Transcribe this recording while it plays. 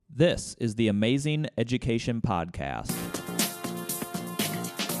This is the Amazing Education Podcast.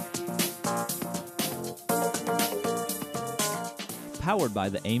 Powered by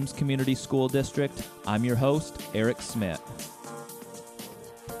the Ames Community School District, I'm your host, Eric Smith.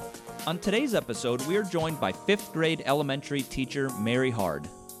 On today's episode, we are joined by 5th grade elementary teacher Mary Hard.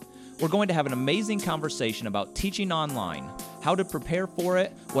 We're going to have an amazing conversation about teaching online, how to prepare for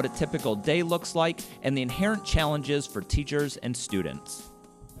it, what a typical day looks like, and the inherent challenges for teachers and students.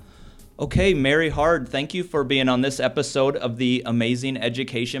 Okay, Mary Hard, thank you for being on this episode of the Amazing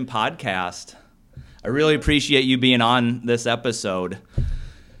Education Podcast. I really appreciate you being on this episode.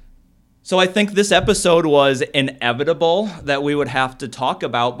 So I think this episode was inevitable that we would have to talk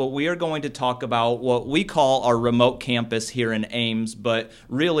about, but we are going to talk about what we call our remote campus here in Ames, but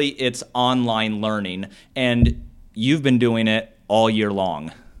really it's online learning, and you've been doing it all year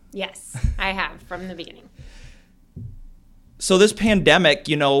long. Yes, I have from the beginning. So this pandemic,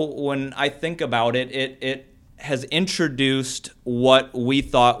 when I think about it, it has introduced what we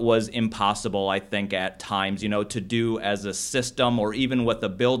thought was impossible, I think, at times, to do as a system or even what the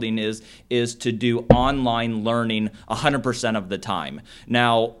building is to do online learning 100% of the time.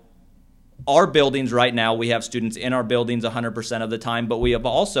 Now, our buildings right now, we have students in our buildings 100% of the time, but we have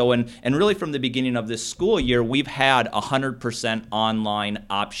also, and really from the beginning of this school year, we've had 100% online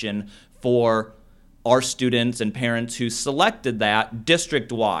option for our students and parents who selected that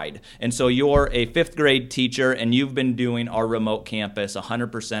district-wide. And so you're a 5th grade teacher and you've been doing our remote campus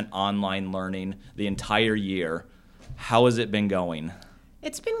 100% online learning the entire year. How has it been going?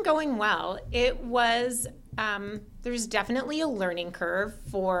 It's been going well. It was, there's definitely a learning curve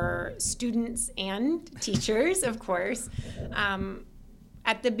for students and teachers, of course.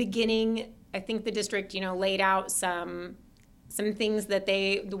 At the beginning, I think the district, laid out some things that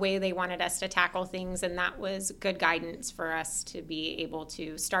the way they wanted us to tackle things, and that was good guidance for us to be able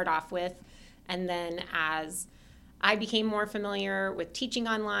to start off with. And then as I became more familiar with teaching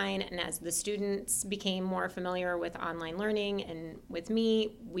online, and as the students became more familiar with online learning and with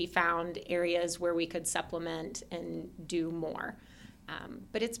me, we found areas where we could supplement and do more.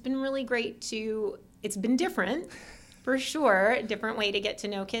 But it's been really great it's been different, for sure, a different way to get to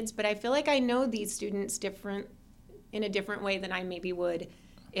know kids, but I feel like I know these students in a different way than I maybe would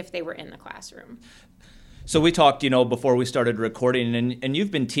if they were in the classroom. So we talked, before we started recording, and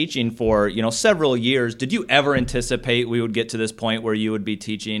you've been teaching for, several years. Did you ever anticipate we would get to this point where you would be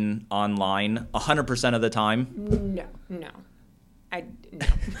teaching online 100% of the time? No. I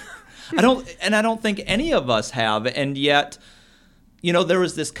don't think any of us have, and yet, there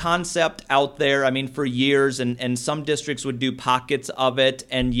was this concept out there, for years, and some districts would do pockets of it,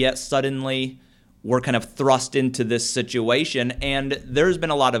 and yet suddenly we're kind of thrust into this situation, and there's been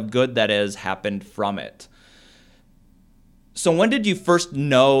a lot of good that has happened from it. So when did you first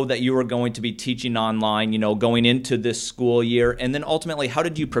know that you were going to be teaching online, going into this school year, and then ultimately, how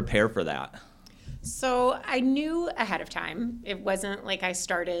did you prepare for that? So I knew ahead of time. It wasn't like I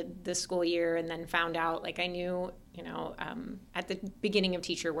started the school year and then found out. Like I knew, at the beginning of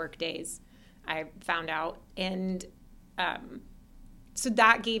teacher work days, I found out, and so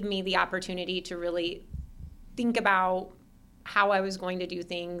that gave me the opportunity to really think about how I was going to do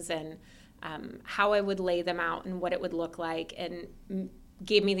things and how I would lay them out and what it would look like, and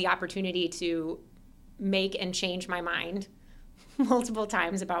gave me the opportunity to make and change my mind multiple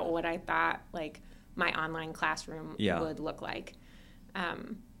times about what I thought like my online classroom would look like.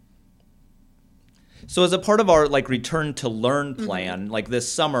 So as a part of our return to learn plan,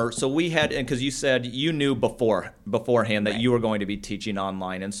 this summer, so we had, and because you said you knew beforehand that you were going to be teaching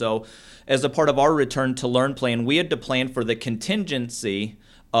online, and so as a part of our return to learn plan, we had to plan for the contingency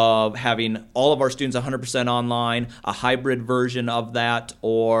of having all of our students 100% online, a hybrid version of that,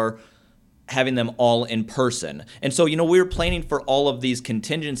 or having them all in person. And so, we were planning for all of these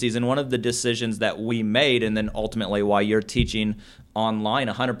contingencies, and one of the decisions that we made, and then ultimately why you're teaching online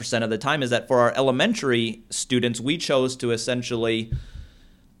 100% of the time, is that for our elementary students, we chose to essentially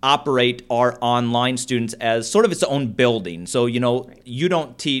operate our online students as sort of its own building. So, you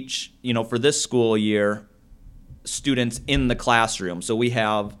don't teach, for this school year, students in the classroom. So we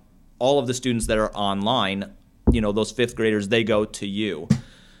have all of the students that are online, those 5th graders, they go to you.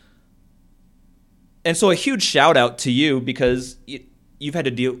 And so a huge shout out to you, because you've had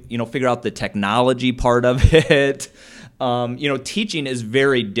to figure out the technology part of it. Teaching is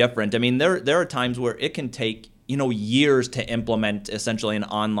very different. There are times where it can take, years to implement essentially an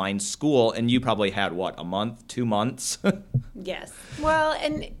online school, and you probably had, a month, 2 months? Yes. Well,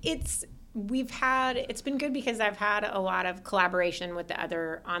 and It's been good because I've had a lot of collaboration with the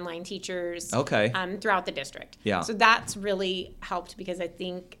other online teachers Okay. Throughout the district. Yeah. So that's really helped because I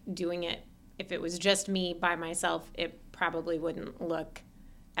think doing it, if it was just me by myself, it probably wouldn't look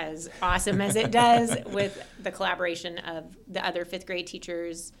as awesome as it does with the collaboration of the other fifth grade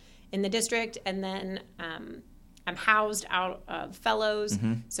teachers in the district. And then I'm housed out of fellows,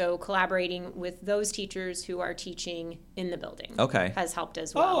 so collaborating with those teachers who are teaching in the building has helped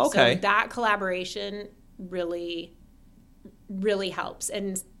as well. Oh, okay. So that collaboration really, really helps.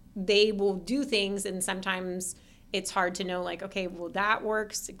 And they will do things, and sometimes it's hard to know, like, okay, well, that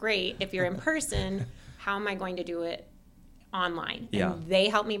works great. If you're in person, how am I going to do it online? Yeah. And they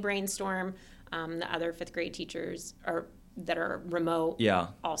help me brainstorm. The other fifth grade teachers that are remote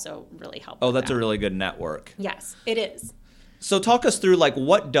also really help. Oh, that's a really good network. Yes, it is. So talk us through, like,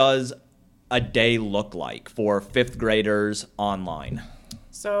 what does a day look like for fifth graders online?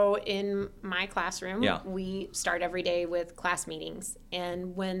 So in my classroom, we start every day with class meetings.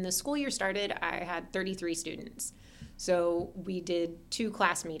 And when the school year started, I had 33 students. So we did 2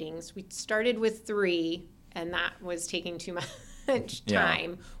 class meetings. We started with 3, and that was taking too much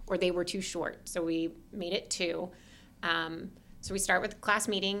time, or they were too short. So we made it 2. So we start with a class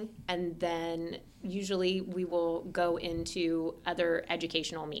meeting, and then usually we will go into other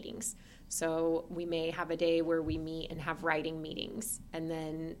educational meetings. So we may have a day where we meet and have writing meetings, and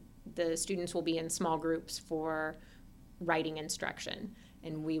then the students will be in small groups for writing instruction.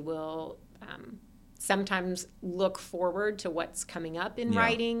 And we will sometimes look forward to what's coming up in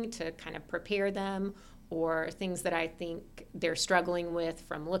writing to kind of prepare them, or things that I think they're struggling with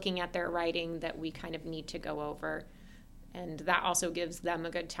from looking at their writing that we kind of need to go over. And that also gives them a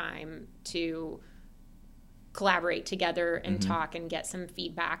good time to collaborate together and talk and get some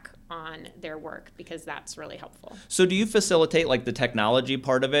feedback on their work, because that's really helpful. So do you facilitate, like, the technology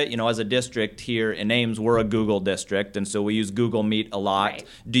part of it? You know, as a district here in Ames, we're a Google district, and so we use Google Meet a lot. Right.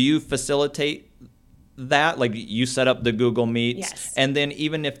 Do you facilitate that? Like, you set up the Google Meets? Yes. And then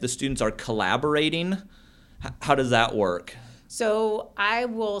even if the students are collaborating, how does that work? So I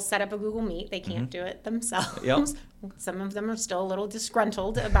will set up a Google Meet. They can't do it themselves. Yep. Some of them are still a little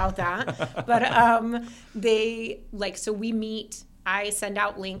disgruntled about that. But so we meet. I send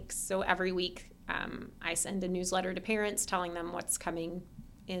out links. So every week I send a newsletter to parents telling them what's coming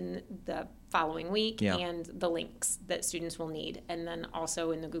in the following week and the links that students will need. And then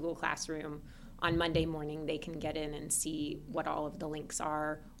also in the Google Classroom on Monday morning, they can get in and see what all of the links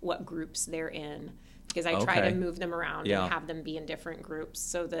are, what groups they're in. Because I try to move them around and have them be in different groups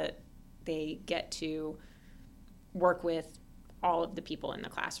so that they get to work with all of the people in the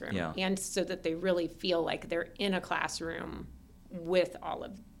classroom. And so that they really feel like they're in a classroom with all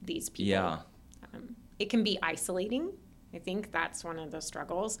of these people. It can be isolating. I think that's one of the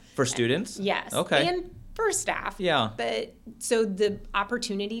struggles. For students? Yes. Okay. And for staff. But so the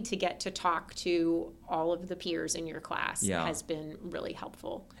opportunity to get to talk to all of the peers in your class has been really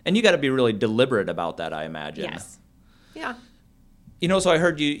helpful. And you got to be really deliberate about that, I imagine. Yes. Yeah. You know, so I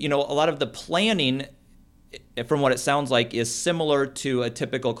heard a lot of the planning, from what it sounds like, is similar to a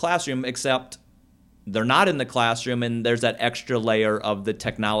typical classroom, except they're not in the classroom, and there's that extra layer of the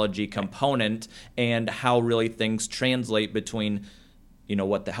technology component and how really things translate between,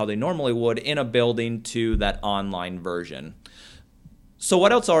 how they normally would in a building to that online version. So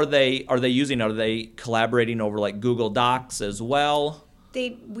what else are they using? Are they collaborating over, like, Google Docs as well?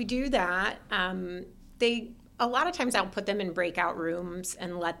 We do that. A lot of times I'll put them in breakout rooms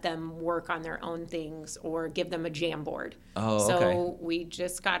and let them work on their own things, or give them a Jamboard. So we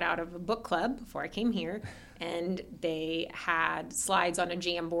just got out of a book club before I came here, and they had slides on a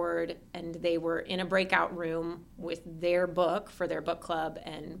Jamboard, and they were in a breakout room with their book for their book club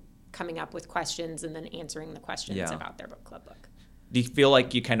and coming up with questions and then answering the questions about their book club book. Do you feel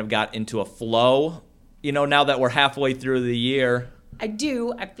like you kind of got into a flow, now that we're halfway through the year? I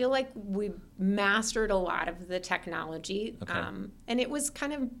do. I feel like we mastered a lot of the technology. And it was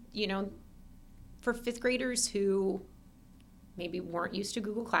kind of, for fifth graders who maybe weren't used to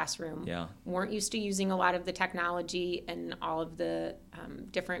Google Classroom, weren't used to using a lot of the technology and all of the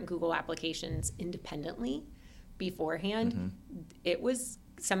different Google applications independently beforehand.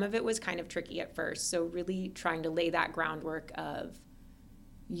 Some of it was kind of tricky at first. So really trying to lay that groundwork of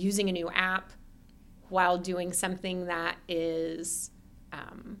using a new app while doing something that is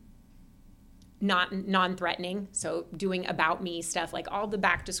not non-threatening. So doing about me stuff, like all the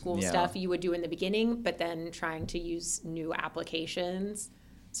back to school stuff you would do in the beginning, but then trying to use new applications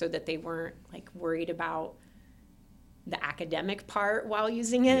so that they weren't, like, worried about the academic part while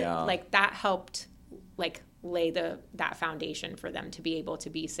using it. Like, that helped, like, lay that foundation for them to be able to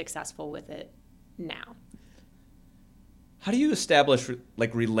be successful with it now. How do you establish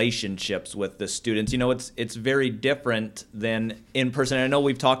like relationships with the students? It's very different than in person. I know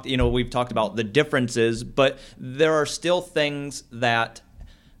we've talked about the differences, but there are still things that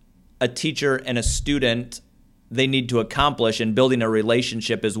a teacher and a student, they need to accomplish, and building a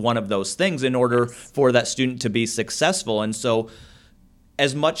relationship is one of those things in order for that student to be successful. And so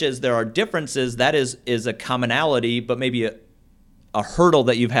as much as there are differences, that is a commonality, but maybe a hurdle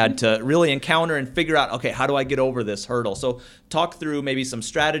that you've had to really encounter and figure out, okay, how do I get over this hurdle? So talk through maybe some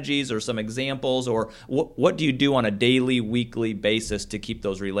strategies or some examples, or what do you do on a daily, weekly basis to keep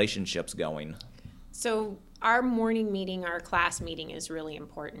those relationships going? So our morning meeting, our class meeting is really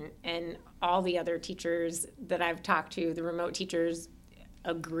important. And all the other teachers that I've talked to, the remote teachers,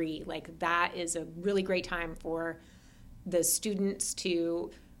 agree. Like, that is a really great time for the students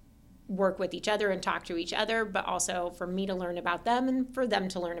to work with each other and talk to each other, but also for me to learn about them and for them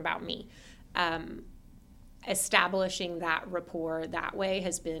to learn about me. Establishing that rapport that way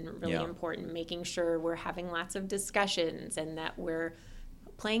has been really important, making sure we're having lots of discussions and that we're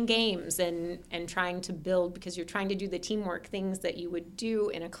playing games and trying to build, because you're trying to do the teamwork things that you would do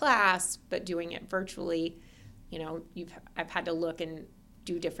in a class, but doing it virtually. I've had to look and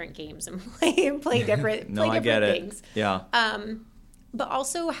do different games and play different things. Yeah. But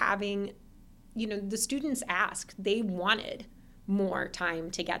also having, the students asked, they wanted more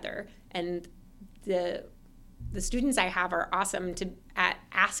time together. And the students I have are awesome at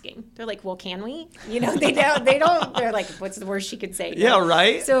asking. They're like, well, can we? They don't, they're like, what's the worst she could say? No. Yeah,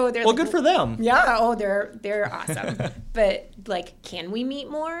 right? So they're good for them. Yeah, they're awesome. But like, can we meet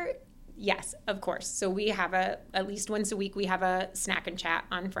more? Yes, of course. So we have at least once a week, we have a snack and chat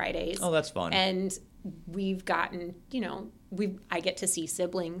on Fridays. Oh, that's fun. And we've gotten, I get to see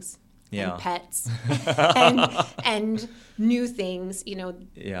siblings and pets and new things,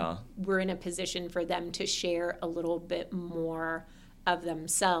 we're in a position for them to share a little bit more of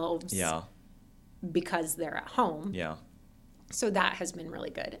themselves because they're at home. Yeah. So that has been really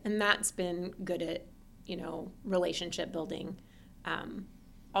good. And that's been good at, relationship building.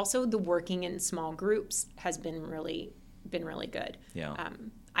 Also, the working in small groups has been really good. Yeah.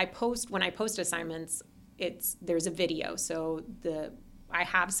 When I post assignments, there's a video. So I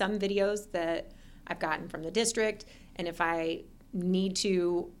have some videos that I've gotten from the district, and if I need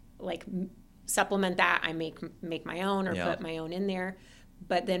to supplement that, I make my own or put my own in there.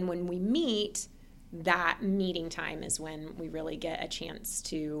 But then when we meet, that meeting time is when we really get a chance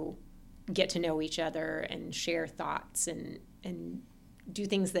to get to know each other and share thoughts and do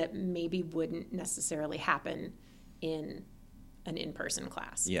things that maybe wouldn't necessarily happen in an in-person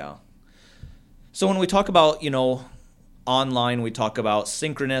class. Yeah. So when we talk about, online, we talk about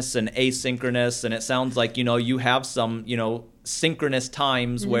synchronous and asynchronous, and it sounds like, you have some, synchronous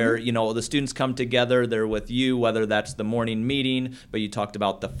times where, the students come together, they're with you, whether that's the morning meeting, but you talked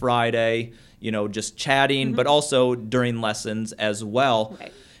about the Friday, just chatting, but also during lessons as well.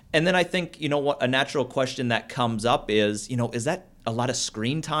 Right. And then I think, what a natural question that comes up is that a lot of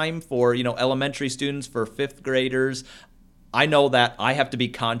screen time for, elementary students, for fifth graders? I know that I have to be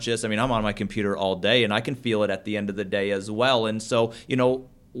conscious. I mean, I'm on my computer all day, and I can feel it at the end of the day as well. And so,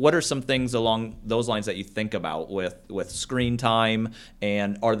 what are some things along those lines that you think about with screen time?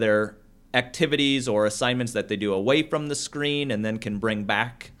 And are there activities or assignments that they do away from the screen and then can bring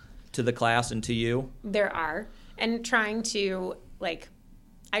back to the class and to you? There are. And trying to,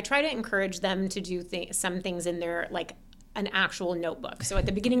 I try to encourage them to do some things in their, an actual notebook. So at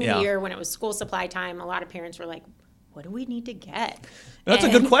the beginning of the year, when it was school supply time, a lot of parents were like, what do we need to get? That's a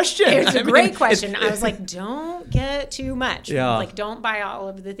good question. It's a great question. I was like, don't get too much. Yeah. Don't buy all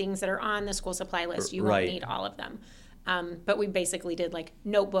of the things that are on the school supply list. You won't need all of them. But we basically did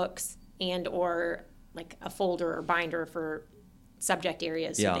notebooks and or a folder or binder for subject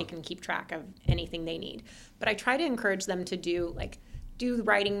areas so they can keep track of anything they need. But I try to encourage them to do the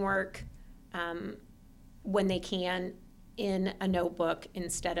writing work when they can in a notebook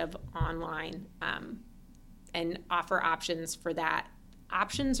instead of online. And offer options for that.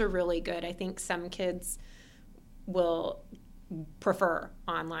 Options are really good. I think some kids will prefer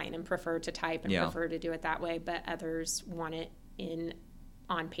online and prefer to type and prefer to do it that way, but others want it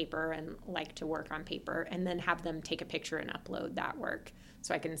on paper and like to work on paper, and then have them take a picture and upload that work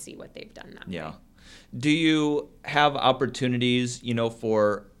so I can see what they've done that way. Do you have opportunities,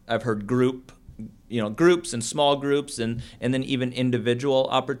 for, I've heard groups and small groups and then even individual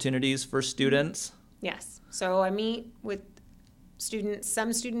opportunities for students? Yes. So I meet with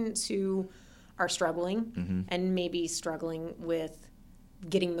some students who are struggling and maybe struggling with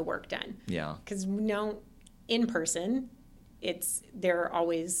getting the work done. Yeah. Because in person, there are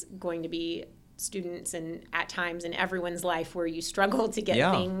always going to be students and at times in everyone's life where you struggle to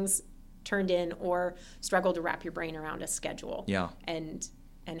get things turned in or struggle to wrap your brain around a schedule and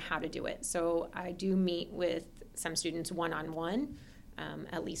how to do it. So I do meet with some students one-on-one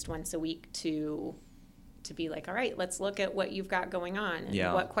at least once a week to be like, all right, let's look at what you've got going on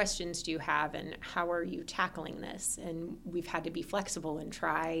and what questions do you have and how are you tackling this? And we've had to be flexible and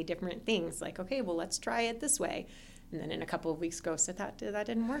try different things like, okay, well, let's try it this way. And then in a couple of weeks go, so that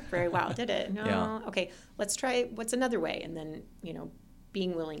didn't work very well, did it? No. Okay, let's try what's another way. And then,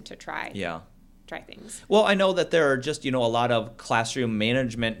 being willing to try things. Well, I know that there are just, a lot of classroom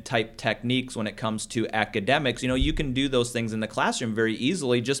management type techniques when it comes to academics. You can do those things in the classroom very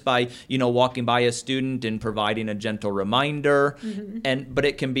easily just by, walking by a student and providing a gentle reminder. But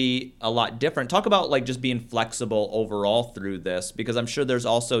it can be a lot different. Talk about like just being flexible overall through this, because I'm sure there's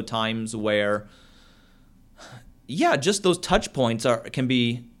also times where, just those touch points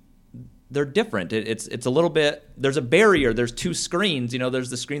they're different. It's a little bit, there's a barrier. There's two screens. There's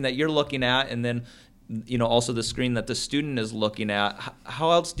the screen that you're looking at and then, also the screen that the student is looking at.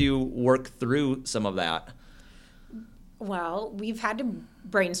 How else do you work through some of that? Well, we've had to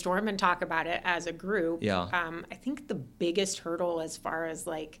brainstorm and talk about it as a group. Yeah. I think the biggest hurdle as far as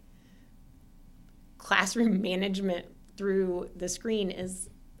like classroom management through the screen is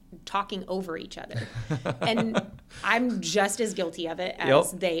talking over each other. And I'm just as guilty of it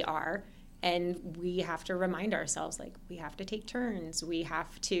as they are. And we have to remind ourselves, like, we have to take turns. We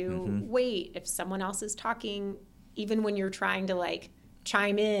have to wait. If someone else is talking, even when you're trying to, like,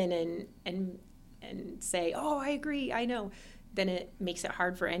 chime in and say, oh, I agree, I know, then it makes it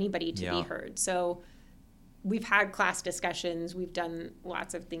hard for anybody to be heard. So we've had class discussions. We've done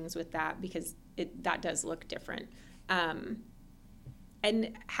lots of things with that because that does look different. And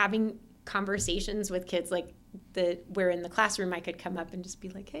having conversations with kids like where in the classroom I could come up and just be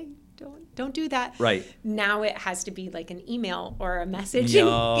like, hey, don't do that. Right. Now it has to be like an email or a message in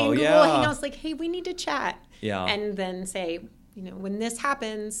Google Hangouts like, hey, we need to chat. Yeah. And then say, when this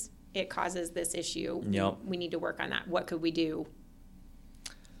happens, it causes this issue. We need to work on that. What could we do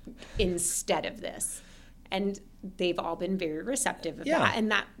instead of this? And they've all been very receptive of that.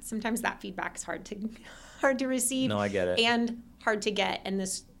 And that sometimes that feedback's hard to receive. No, I get it. And hard to get. And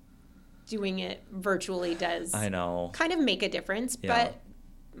this doing it virtually does kind of make a difference. But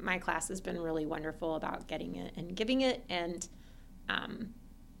my class has been really wonderful about getting it and giving it. And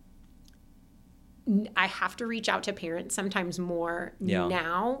I have to reach out to parents sometimes more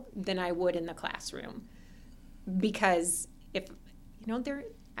now than I would in the classroom. Because if,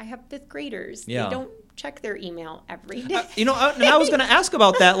 I have fifth graders. They don't check their email every day. And I was going to ask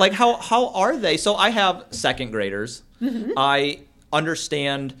about that. Like, how are they? So I have second graders. I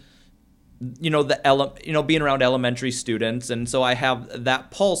understand, being around elementary students. And so I have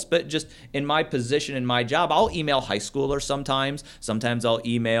that pulse. But just in my position, in my job, I'll email high schoolers sometimes. Sometimes I'll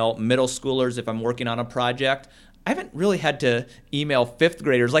email middle schoolers if I'm working on a project. I haven't really had to email fifth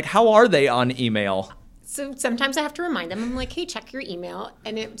graders. Like, how are they on email? So sometimes I have to remind them. I'm like, hey, check your email.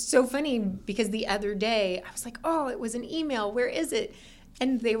 And it's so funny because the other day I was like, oh, it was an email. Where is it?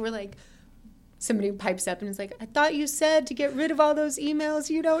 And they were like, somebody pipes up and is like, I thought you said to get rid of all those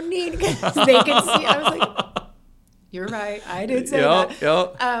emails you don't need. Because they could see. I was like, you're right. I did say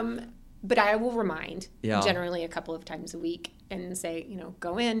that. But I will remind generally a couple of times a week and say,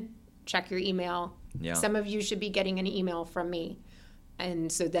 go in, check your email. Some of you should be getting an email from me.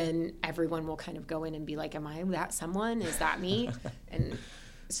 And so then everyone will kind of go in and be like, am I that someone? Is that me? And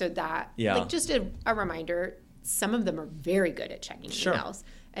so that, like just a reminder, some of them are very good at checking emails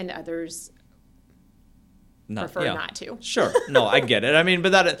and others prefer not to. Sure. No, I get it. I mean,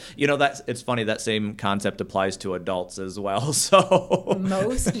 but that's it's funny, that same concept applies to adults as well. So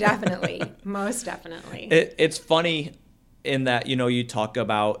Most definitely. It's funny in that, you talk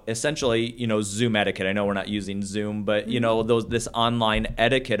about essentially, Zoom etiquette. I know we're not using Zoom, but, this online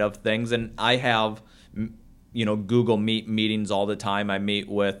etiquette of things. And I have, Google Meet meetings all the time. I meet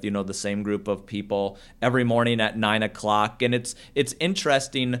with, the same group of people every morning at 9:00. And it's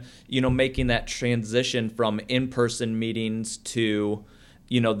interesting, making that transition from in-person meetings to,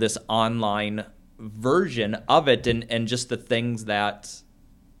 this online version of it and just the things that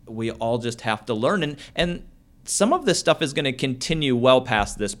we all just have to learn. And some of this stuff is going to continue well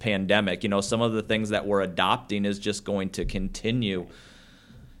past this pandemic. Some of the things that we're adopting is just going to continue.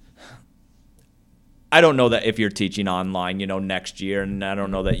 I don't know that if you're teaching online, next year, and I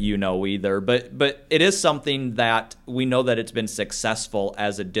don't know that either, but it is something that we know that it's been successful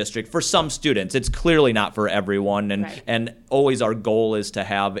as a district for some students. It's clearly not for everyone, and Right. and always our goal is to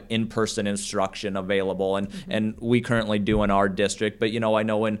have in-person instruction available, and we currently do in our district, but I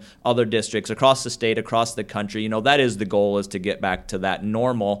know in other districts across the state, across the country, that is the goal, is to get back to that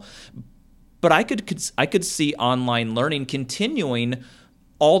normal. But I could see online learning continuing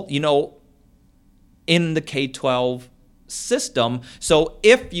all, in the K-12 system. So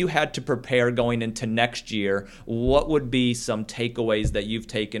if you had to prepare going into next year, what would be some takeaways that you've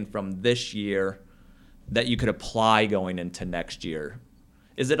taken from this year that you could apply going into next year?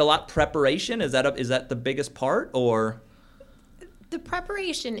 Is it a lot preparation? Is that the biggest part, or? The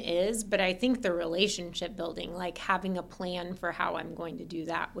preparation is, but I think the relationship building, like having a plan for how I'm going to do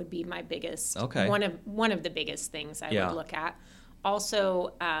that, would be my biggest, one of the biggest things I would look at.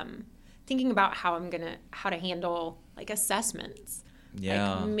 Also, thinking about how to handle like assessments,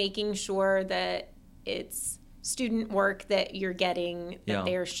 like making sure that it's student work that you're getting, that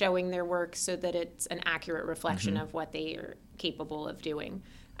they're showing their work so that it's an accurate reflection of what they are capable of doing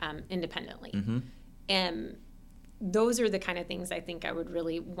independently. And those are the kind of things I think I would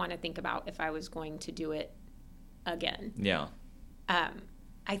really want to think about if I was going to do it again. Yeah.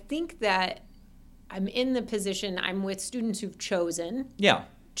 I think that I'm in the position, I'm with students who've chosen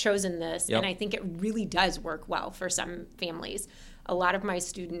this, and I think it really does work well for some families. A lot of my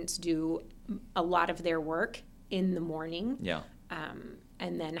students do a lot of their work in the morning,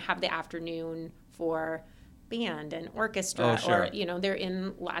 and then have the afternoon for band and orchestra, or they're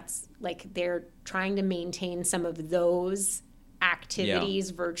in lots, like they're trying to maintain some of those activities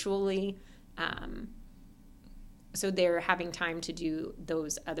virtually, so they're having time to do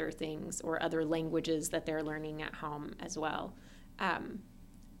those other things or other languages that they're learning at home as well.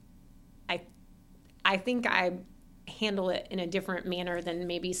 I think I handle it in a different manner than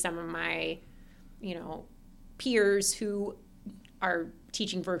maybe some of my peers who are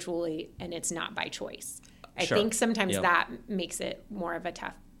teaching virtually and it's not by choice. I think sometimes that makes it more of a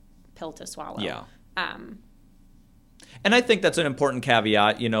tough pill to swallow. Yeah. And I think that's an important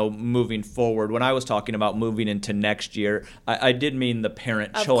caveat, moving forward. When I was talking about moving into next year, I did mean the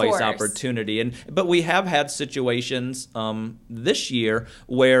parent choice opportunity. But we have had situations this year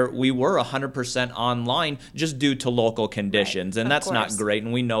where we were 100% online just due to local conditions. And that's not great.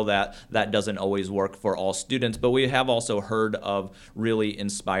 And we know that doesn't always work for all students. But we have also heard of really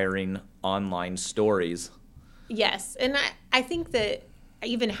inspiring online stories. Yes. And I think that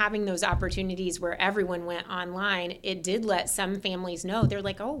even having those opportunities where everyone went online, it did let some families know. They're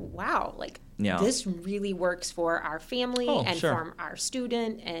like, oh, wow, this really works for our family for our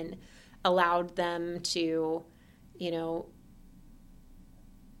student, and allowed them to,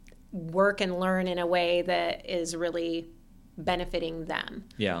 work and learn in a way that is really benefiting them.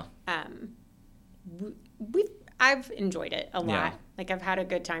 Yeah. I've enjoyed it a lot. Yeah. Like, I've had a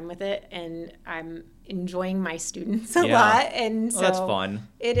good time with it, and I'm enjoying my students a lot. And so that's fun.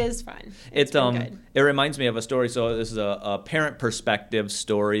 It is fun. It reminds me of a story. So this is a parent perspective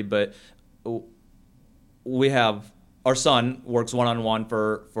story, but we have, our son works one-on-one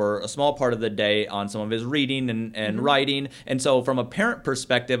for a small part of the day on some of his reading and writing. And so from a parent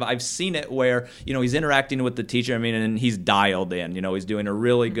perspective, I've seen it where, he's interacting with the teacher. And he's dialed in, he's doing a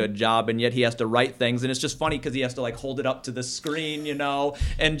really good job, and yet he has to write things. And it's just funny because he has to hold it up to the screen,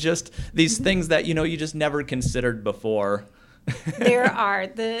 and just these things that, you just never considered before. There are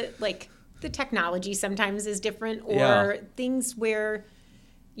the technology sometimes is different, or things where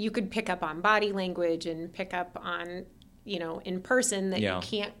you could pick up on body language and pick up on, in person that you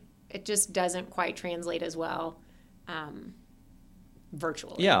can't, it just doesn't quite translate as well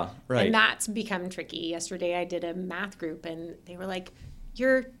virtually. Yeah, right. And that's become tricky. Yesterday I did a math group, and they were like,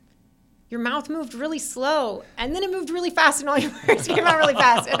 your mouth moved really slow, and then it moved really fast, and all your words came out really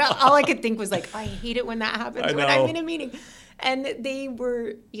fast. And all I could think was I hate it when that happens when I'm in a meeting. And they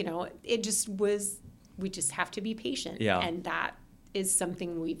were, it just was, we just have to be patient. Yeah. And that is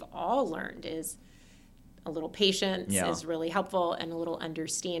something we've all learned, is a little patience is really helpful, and a little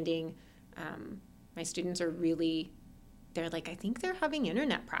understanding. My students are really, they're like, I think they're having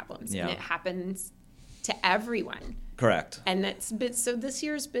internet problems, and it happens to everyone. Correct. And so this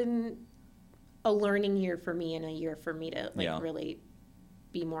year's been a learning year for me, and a year for me to really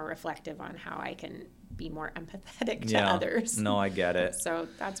be more reflective on how I can be more empathetic to others. No, I get it. So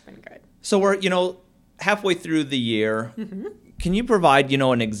that's been good. So we're, halfway through the year. Can you provide,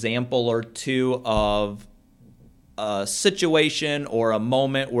 an example or two of a situation or a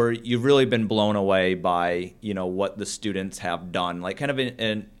moment where you've really been blown away by, what the students have done, like kind of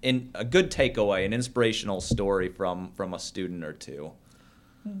in a good takeaway, an inspirational story from a student or two?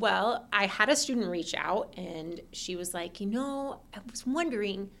 Well, I had a student reach out and she was like, I was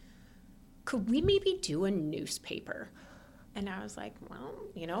wondering, could we maybe do a newspaper? And I was like, well,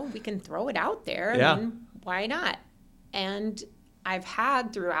 we can throw it out there. Yeah. I mean, why not? And I've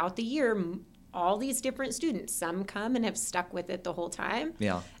had throughout the year all these different students. Some come and have stuck with it the whole time.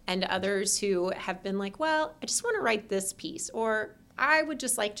 Yeah. And others who have been like, well, I just want to write this piece, or I would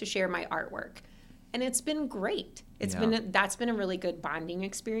just like to share my artwork. And it's been great. That's been a really good bonding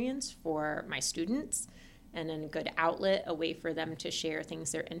experience for my students, and a good outlet, a way for them to share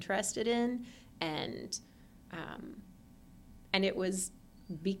things they're interested in. And it was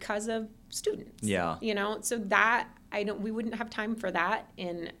because of students. Yeah. So that we wouldn't have time for that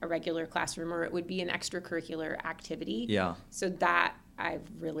in a regular classroom, or it would be an extracurricular activity. Yeah. So that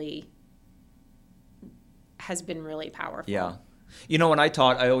has been really powerful. Yeah. When I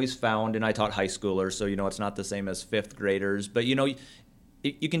taught, I always found, and I taught high schoolers, so, it's not the same as fifth graders, but,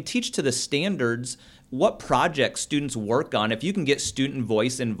 you can teach to the standards what projects students work on. If you can get student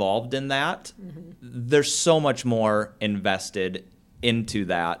voice involved in that, mm-hmm. there's so much more invested into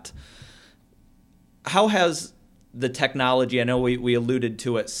that. How has the technology, I know we alluded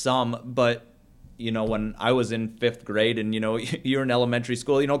to it some, but when I was in fifth grade and you're in elementary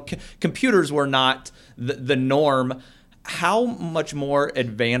school, computers were not the norm. How much more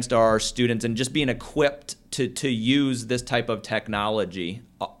advanced are our students in just being equipped to use this type of technology,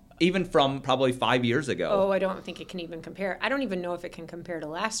 even from probably 5 years ago? Oh, I don't think it can even compare. I don't even know if it can compare to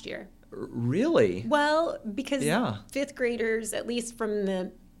last year. Really? Well, because fifth graders, at least from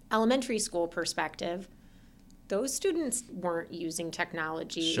the elementary school perspective, those students weren't using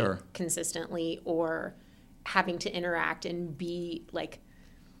technology consistently, or having to interact and be like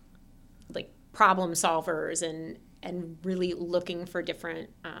problem solvers and really looking for different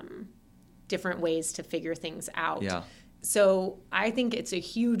ways to figure things out. Yeah. So I think it's a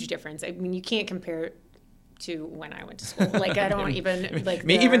huge difference. I mean, you can't compare it to when I went to school. Like, I don't even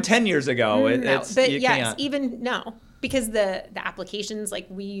even 10 years ago. Because the applications, like,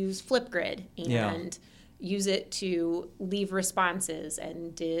 we use Flipgrid and use it to leave responses,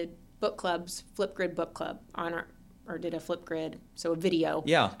 and did Flipgrid book club did a Flipgrid, so a video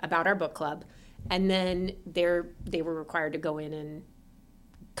about our book club. And then they were required to go in and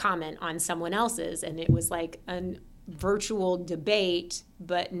comment on someone else's, and it was like a virtual debate,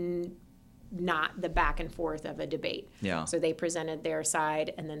 but not the back and forth of a debate. Yeah. So they presented their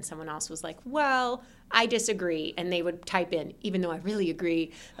side, and then someone else was like, well, I disagree. And they would type in, even though I really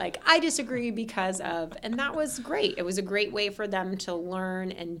agree, like, I disagree because of, and that was great. It was a great way for them to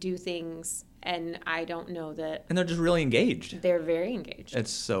learn and do things. And I don't know that. And they're just really engaged. They're very engaged.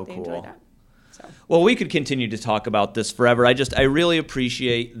 It's so they cool. Enjoy that. So. Well, we could continue to talk about this forever. I really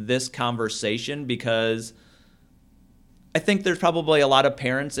appreciate this conversation, because I think there's probably a lot of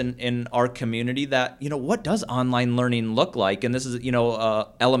parents in our community that, what does online learning look like? And this is,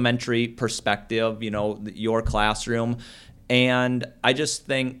 elementary perspective, your classroom. And I just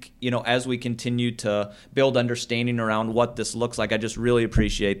think, as we continue to build understanding around what this looks like, I just really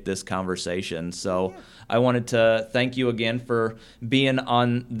appreciate this conversation. So I wanted to thank you again for being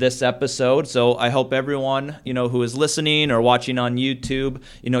on this episode. So I hope everyone, who is listening or watching on YouTube,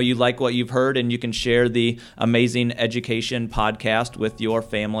 you like what you've heard, and you can share the Amazing Education podcast with your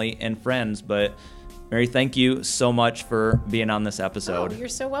family and friends. But Mary, thank you so much for being on this episode. Oh, you're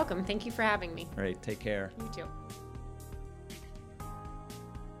so welcome. Thank you for having me. All right, take care. You too.